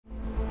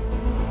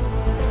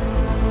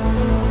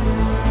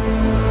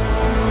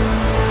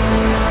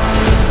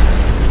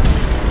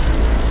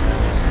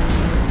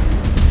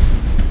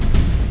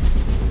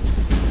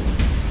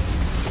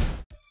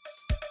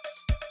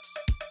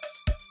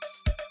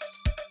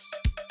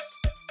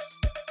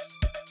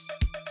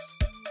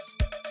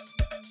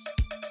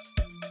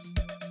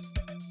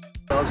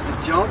loves to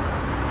jump.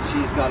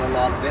 She's got a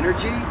lot of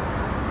energy.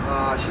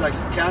 She likes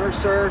to counter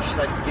surf. She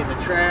likes to get in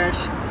the trash.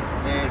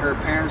 And her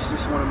parents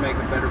just want to make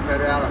a better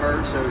pet out of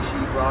her, so she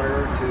brought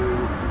her to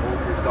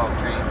Bulletproof Dog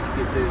Training to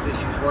get those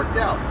issues worked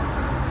out.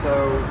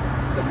 So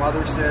the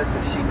mother says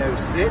that she knows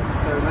sit,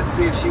 so let's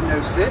see if she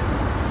knows sit.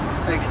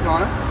 Hey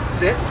Kitana,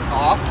 sit,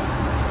 off,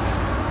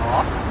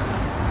 off,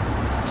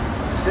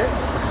 sit.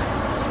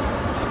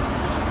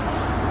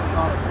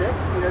 Kitana, sit,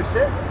 you know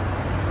sit,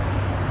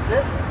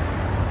 sit,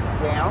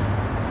 down,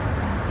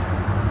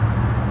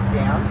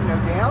 down, you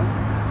know down,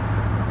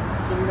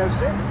 can you know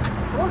sit?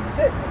 Come on,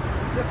 sit.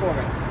 Sit for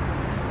me.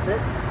 Sit.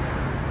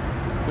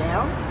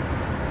 Down.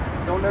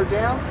 Don't know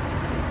down.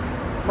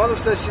 Mother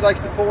says she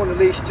likes to pull on the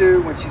leash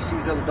too. When she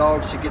sees other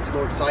dogs, she gets a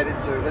little excited.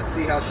 So let's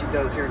see how she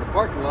does here in the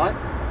parking lot.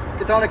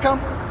 Kitana, come.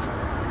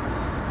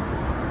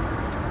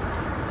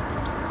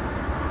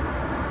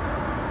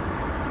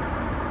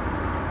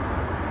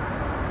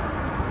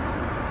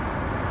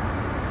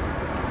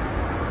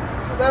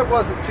 So that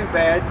wasn't too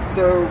bad.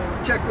 So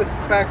check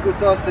back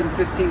with us in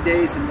 15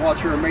 days and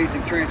watch her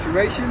amazing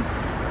transformation.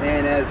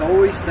 And as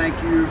always, thank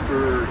you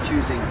for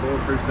choosing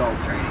Bulletproof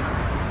Dog Training.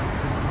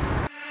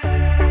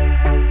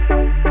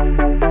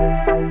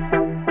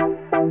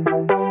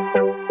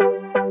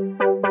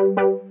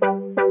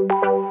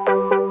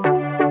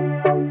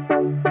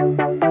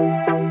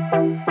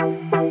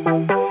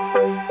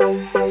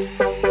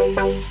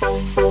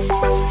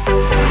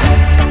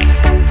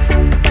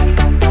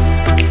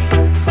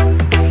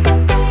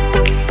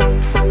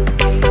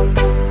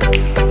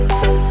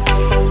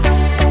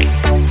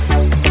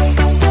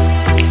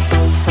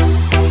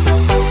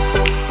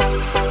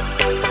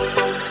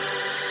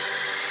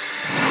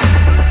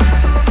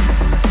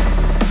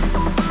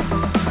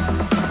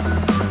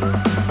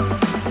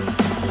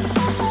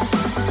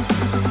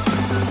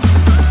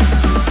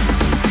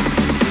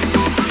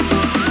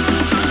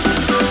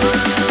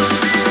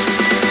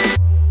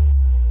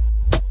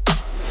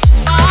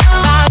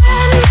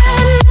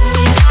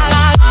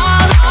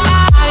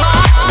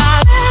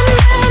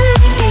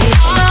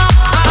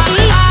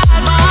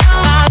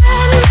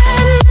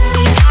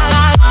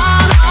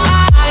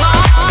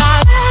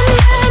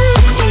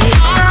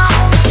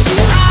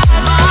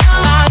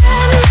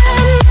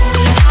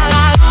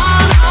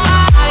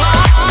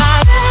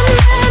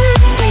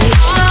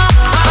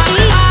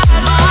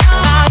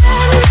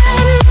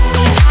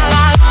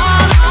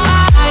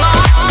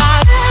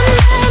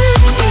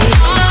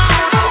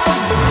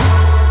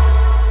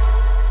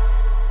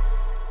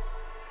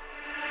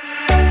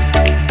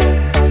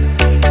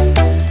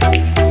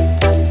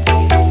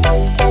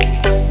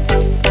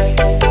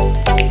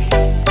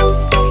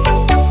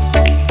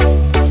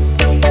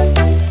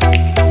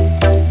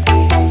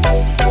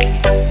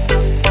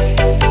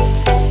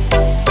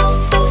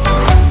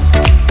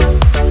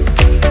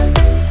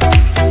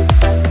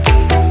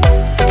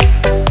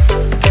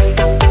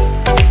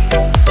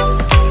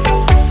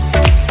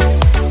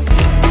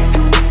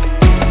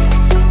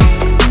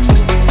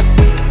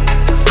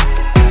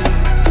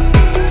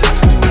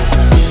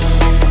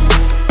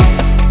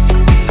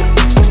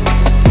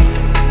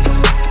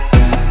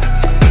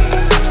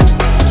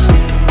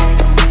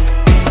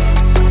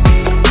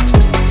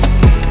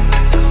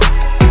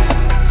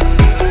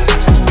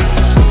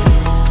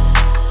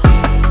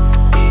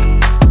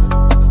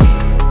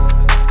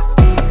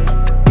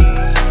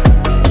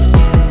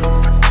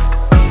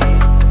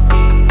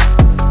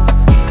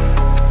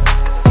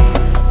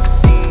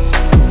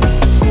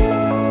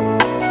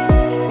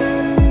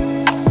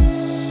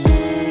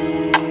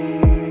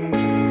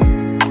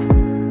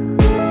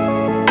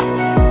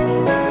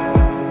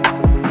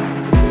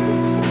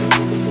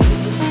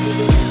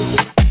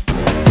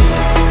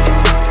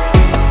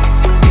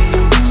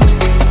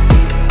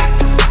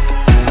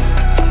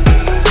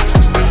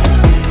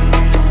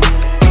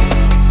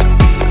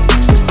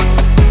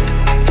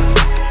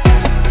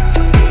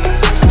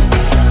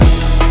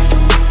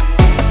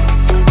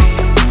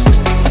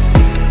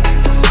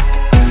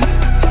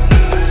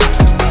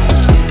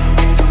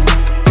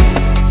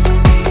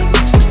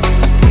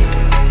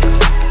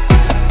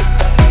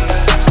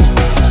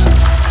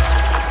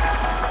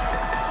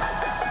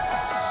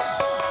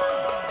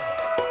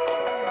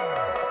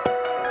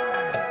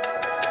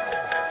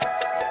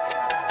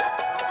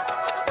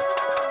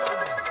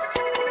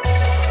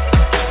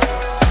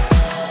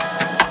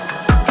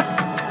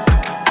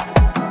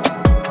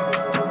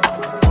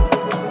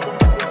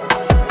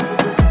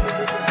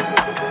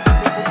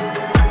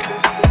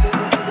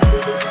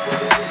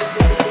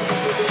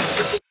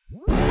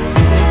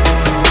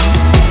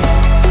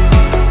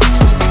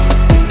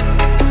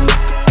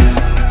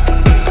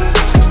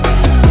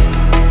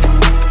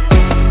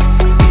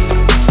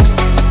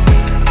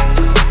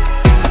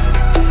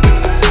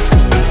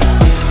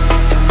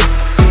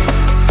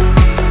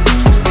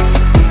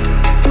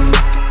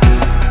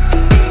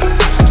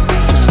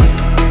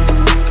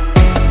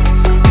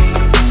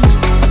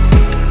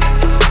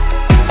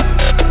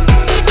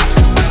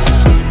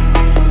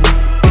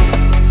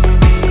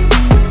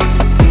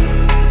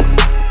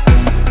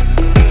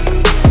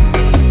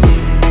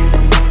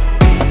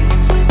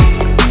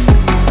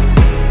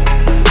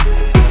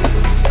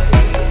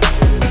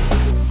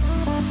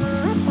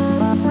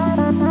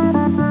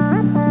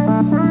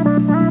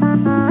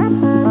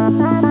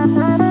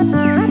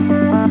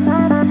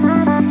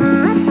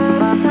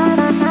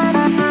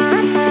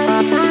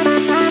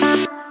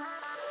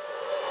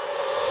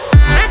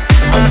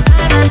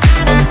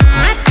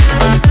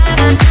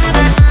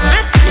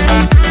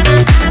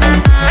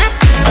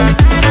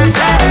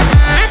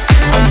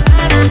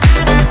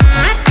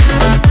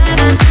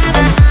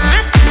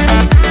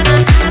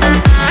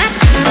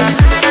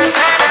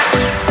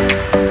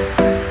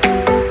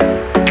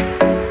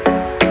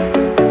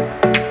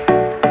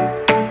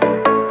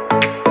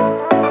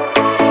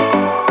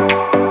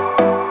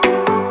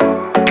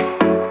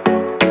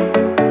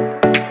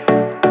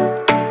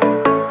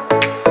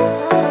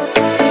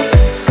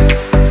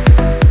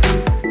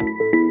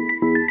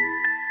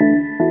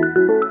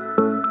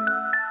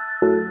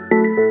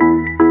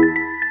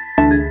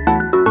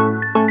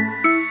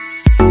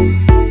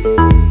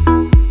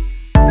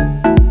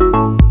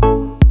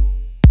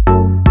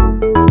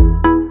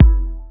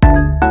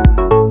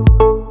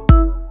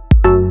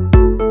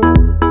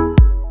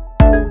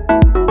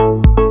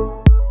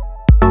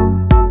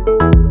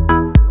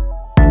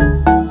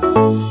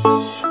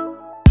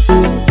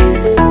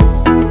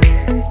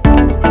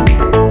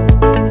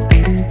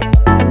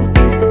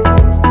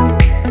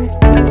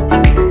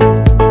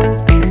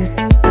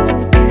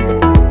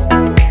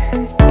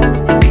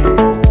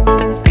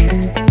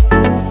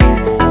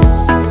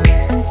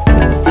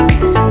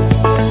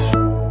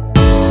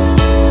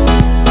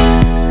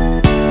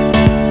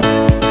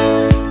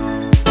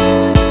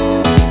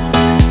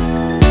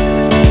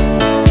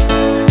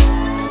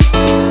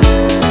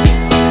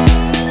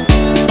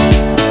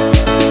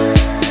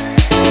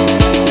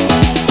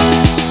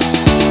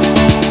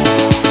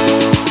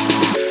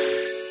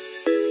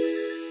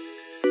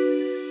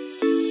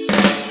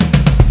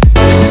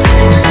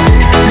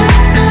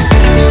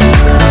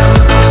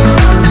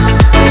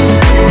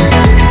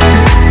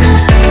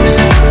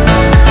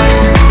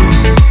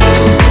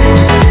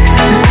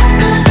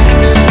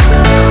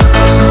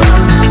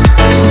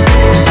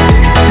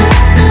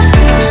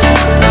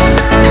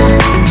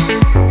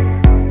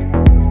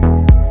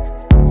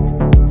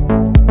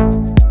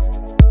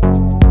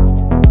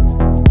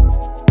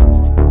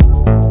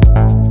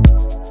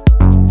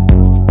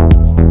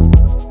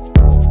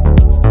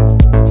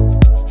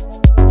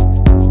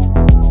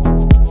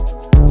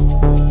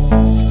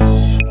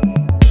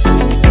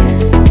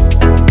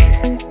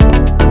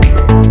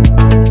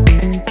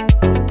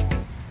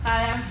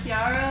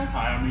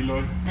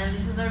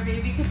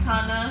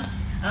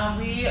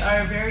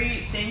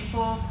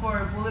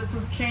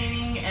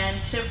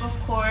 Chip,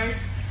 of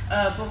course.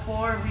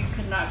 Before, we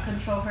could not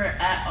control her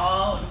at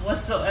all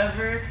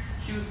whatsoever.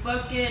 She would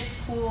bucket,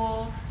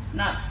 pull,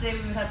 not sit.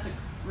 We would have to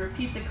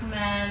repeat the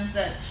commands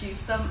that she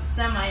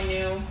semi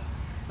knew.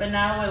 But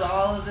now with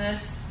all of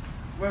this,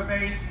 we're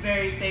very,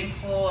 very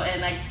thankful,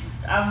 and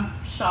I'm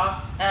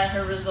shocked at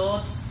her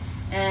results,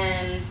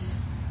 and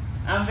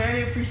I'm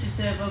very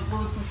appreciative of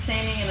Bulletproof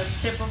Training and of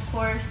Chip, of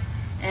course,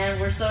 and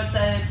we're so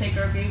excited to take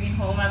our baby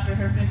home after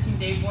her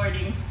 15-day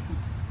boarding.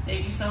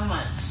 Thank you so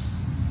much.